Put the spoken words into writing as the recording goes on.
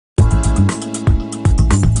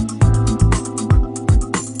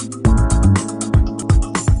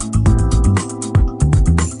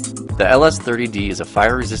The LS30D is a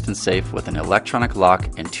fire-resistant safe with an electronic lock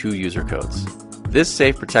and 2 user codes. This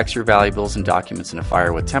safe protects your valuables and documents in a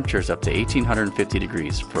fire with temperatures up to 1850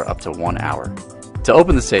 degrees for up to 1 hour. To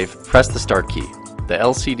open the safe, press the start key. The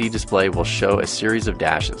LCD display will show a series of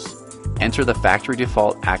dashes. Enter the factory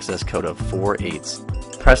default access code of 4/8.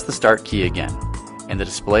 Press the start key again, and the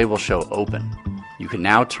display will show open. You can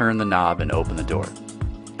now turn the knob and open the door.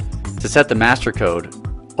 To set the master code,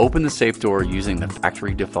 open the safe door using the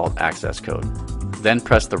factory default access code. Then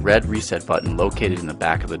press the red reset button located in the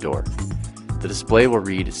back of the door. The display will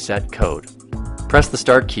read Set Code. Press the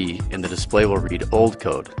start key and the display will read Old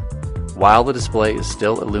Code. While the display is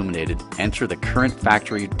still illuminated, enter the current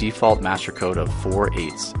factory default master code of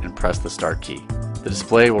 4/8 and press the start key. The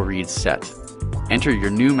display will read Set. Enter your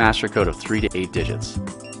new master code of 3 to 8 digits.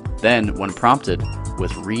 Then, when prompted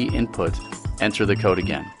with Re-input, enter the code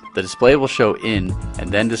again. The display will show in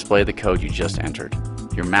and then display the code you just entered.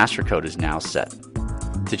 Your master code is now set.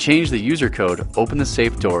 To change the user code, open the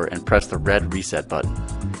safe door and press the red reset button.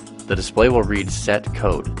 The display will read Set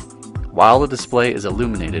Code. While the display is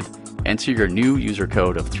illuminated, enter your new user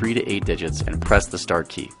code of 3 to 8 digits and press the start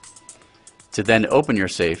key. To then open your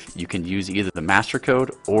safe, you can use either the master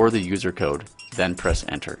code or the user code, then press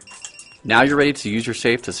enter. Now you're ready to use your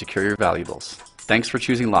safe to secure your valuables. Thanks for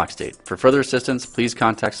choosing LockState. For further assistance, please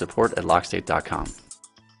contact support at LockState.com.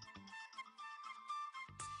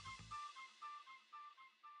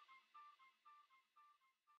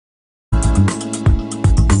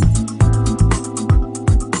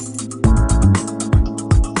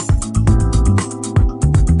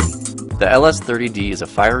 The LS30D is a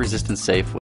fire-resistant safe